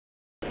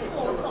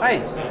Hi.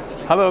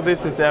 Hello,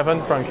 this is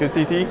Evan from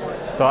QCT.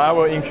 So I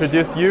will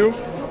introduce you.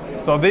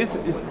 So this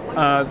is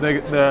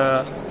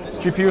the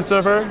GPU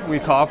server. We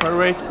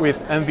cooperate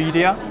with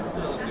Nvidia.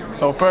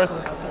 So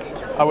first,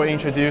 I will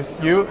introduce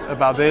you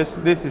about this.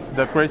 This is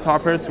the Grace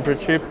Hopper super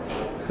chip,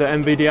 the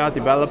Nvidia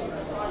developed.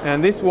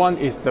 And this one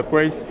is the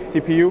Grace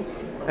CPU,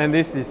 and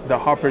this is the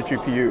Hopper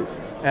GPU,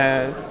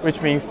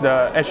 which means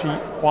the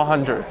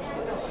HE100.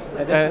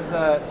 This is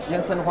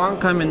Jensen Huang.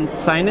 Come and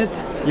sign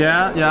it.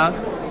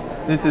 Yes.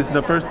 This is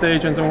the first day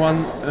Jensen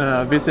Huang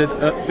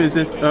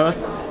visits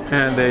us,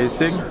 and they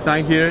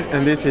sign here.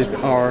 And this is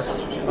our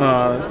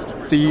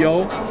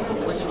CEO.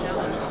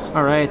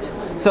 All right.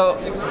 So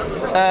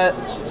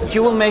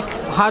you will make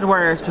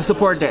hardware to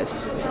support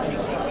this.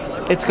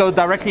 It's go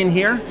directly in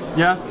here.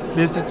 Yes,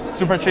 this is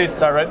super chip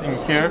direct in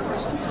here,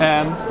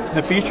 and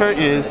the feature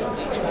is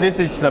this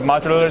is the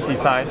modular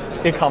design.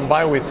 It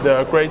combined with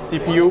the Grace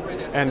CPU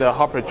and the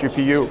Hopper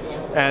GPU,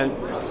 and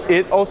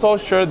it also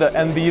shares the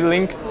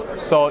NVLink,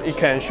 so it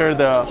can share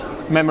the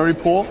memory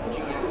pool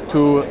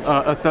to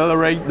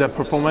accelerate the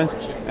performance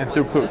and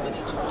throughput.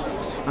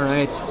 All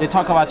right. They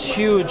talk about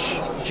huge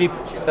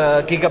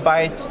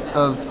gigabytes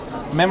of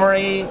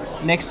memory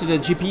next to the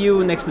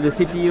GPU, next to the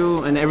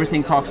CPU, and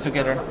everything talks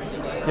together.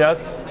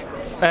 Yes.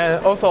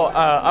 And also,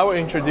 I will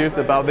introduce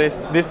about this.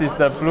 This is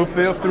the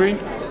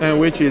BlueField-3,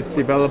 which is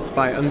developed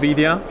by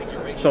Nvidia.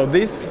 So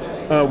this,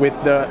 with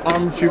the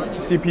ARM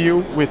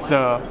CPU, with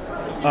the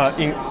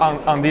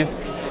on this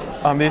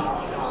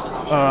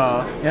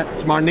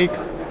smart NIC,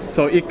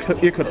 so it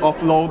could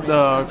offload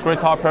the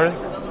Grace Hopper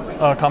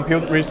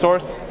compute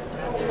resource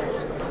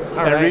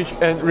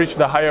and reach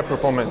the higher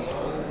performance.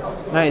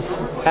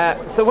 Nice.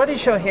 So what do you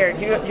show here?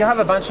 You have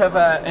a bunch of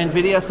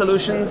Nvidia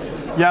solutions.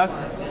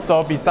 Yes.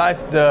 So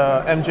besides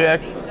the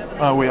MJX,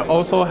 we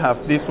also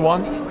have this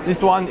one.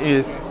 This one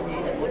is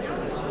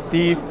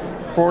the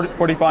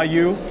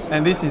 45U,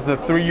 and this is the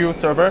 3U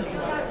server.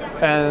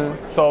 And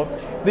so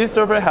this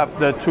server have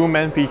the two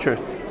main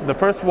features. The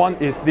first one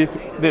is this.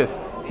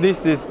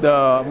 This is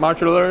the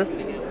modular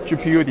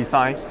GPU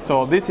design.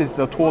 So this is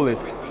the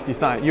toolless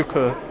design. You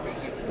could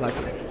like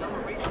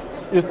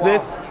use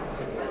this,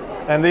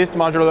 and this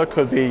modular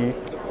could be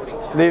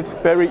lift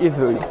very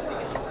easily.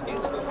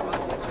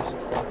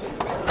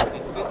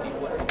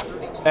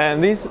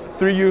 And this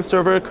 3U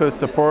server could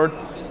support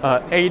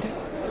 8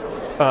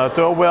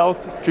 dual-well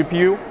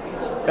GPU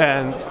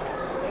and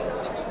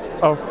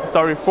 4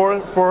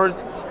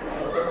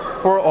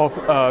 of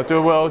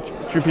dual-well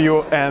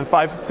GPU and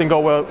 5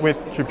 single-well with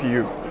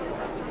GPU.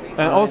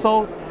 And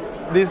also,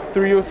 this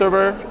 3U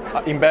server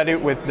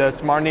embedded with the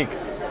smart NIC,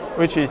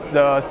 which is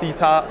the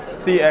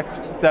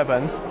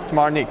CX7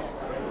 smart NICs,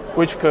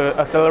 which could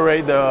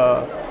accelerate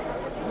the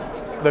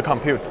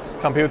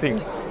computing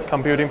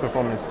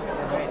performance.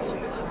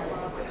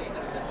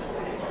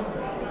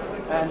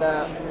 And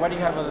what do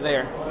you have over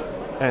there?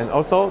 And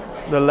also,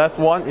 the last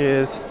one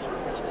is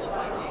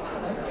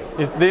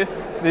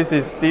this. This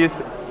is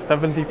this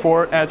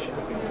 74H,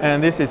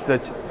 and this is the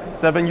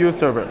 7U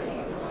server.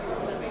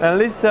 And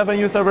this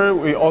 7U server,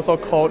 we also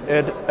call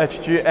it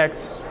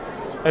HGX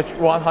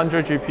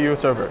H100 GPU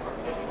server.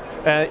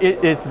 And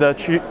it is the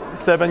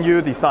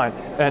 7U design.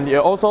 And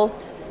you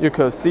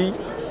could see,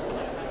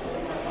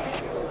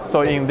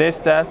 so in this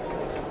desk,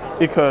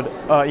 it could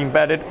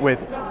embed it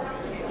with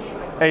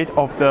 8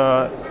 of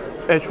the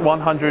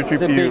H100 GPU.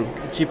 The big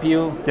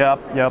GPU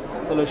Yep.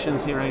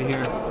 solutions here, right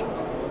here.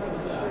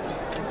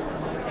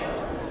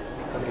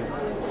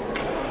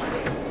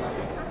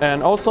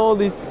 And also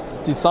this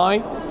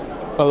design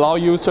allow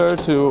user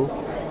to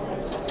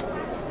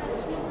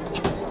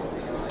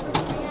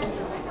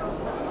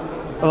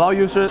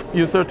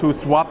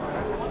swap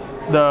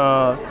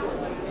the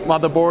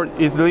motherboard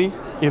easily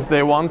if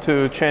they want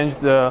to change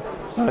the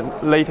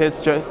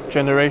latest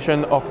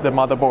generation of the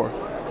motherboard.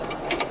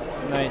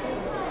 Nice.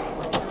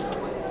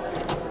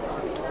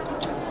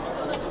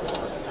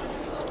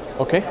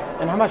 Okay.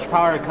 And how much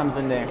power comes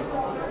in there?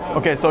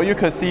 Okay, so you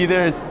can see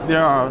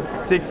there are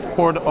 6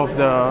 ports of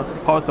the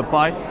power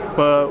supply,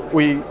 but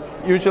we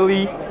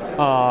usually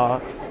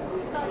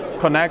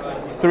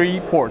connect 3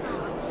 ports.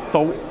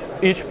 So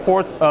each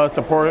port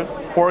support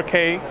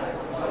 4K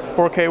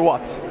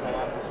watts.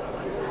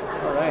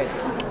 All right.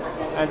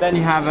 And then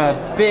you have a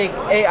big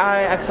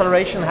AI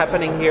acceleration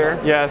happening here.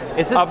 Yes.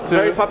 Is this a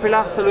very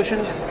popular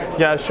solution?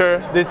 Yeah,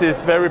 sure. This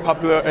is very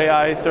popular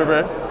AI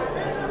server.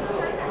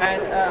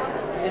 And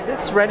is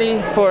this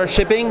ready for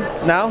shipping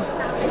now?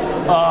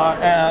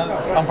 And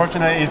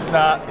unfortunately,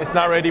 it's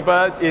not ready,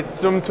 but it's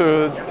soon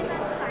to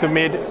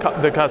meet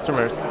the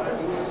customers.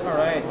 All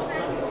right.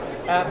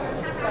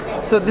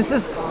 So this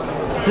is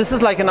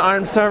like an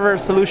ARM server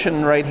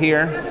solution right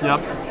here.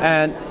 Yep.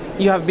 And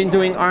you have been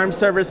doing ARM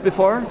servers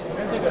before,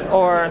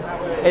 or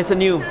it's a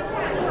new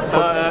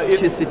for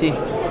QCT?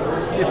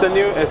 It's a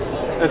new,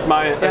 as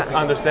my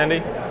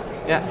understanding.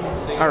 Yeah.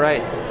 All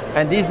right.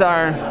 And these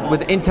are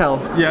with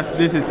Intel. Yes,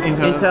 this is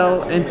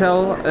Intel.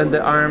 Intel and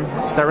the ARM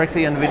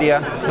directly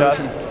Nvidia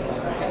solution. Yes.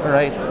 All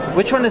right.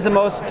 Which one is the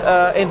most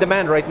in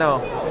demand right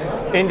now?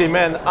 In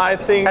demand, I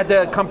think at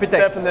the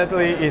Computex?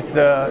 Definitely is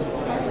the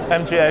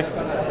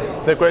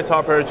MGX, the Grace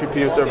Hopper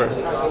GPU server.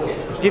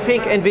 Do you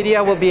think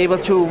Nvidia will be able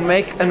to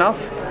make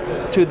enough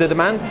to the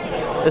demand?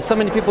 There's so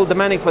many people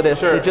demanding for this.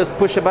 Sure. They just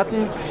push a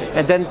button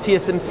and then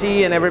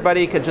TSMC and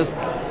everybody can just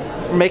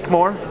make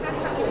more?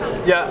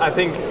 Yeah, I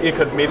think it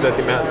could meet the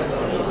demand.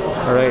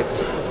 All right.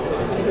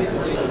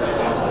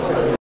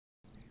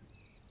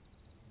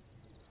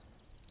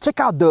 Check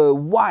out the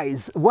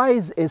Wise.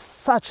 Wise is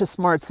such a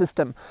smart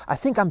system. I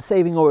think I'm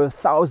saving over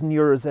 1,000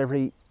 euros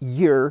every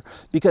year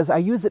because I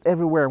use it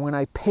everywhere when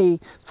I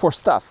pay for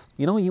stuff.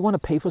 You know, you want to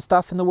pay for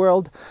stuff in the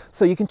world.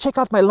 So you can check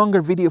out my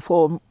longer video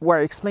where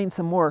I explain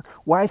some more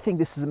why I think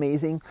this is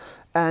amazing.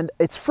 And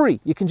it's free.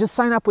 You can just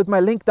sign up with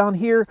my link down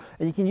here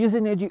and you can use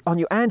it on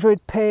your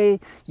Android Pay,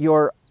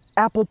 your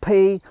Apple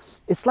Pay.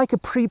 It's like a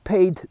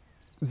prepaid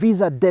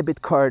Visa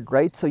debit card,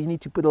 right? So you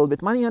need to put a little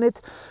bit money on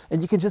it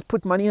and you can just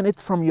put money on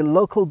it from your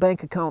local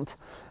bank account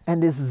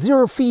and there's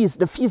zero fees.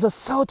 The fees are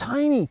so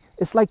tiny.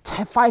 It's like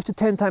 5 to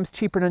 10 times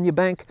cheaper than your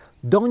bank.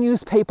 Don't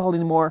use PayPal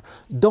anymore.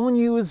 Don't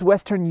use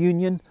Western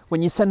Union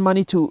when you send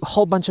money to a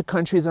whole bunch of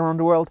countries around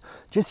the world.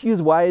 Just use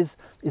Wise.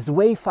 It's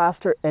way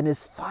faster and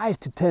is 5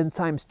 to 10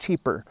 times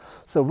cheaper.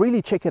 So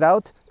really check it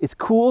out. It's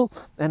cool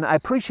and I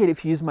appreciate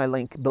if you use my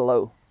link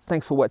below.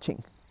 Thanks for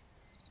watching.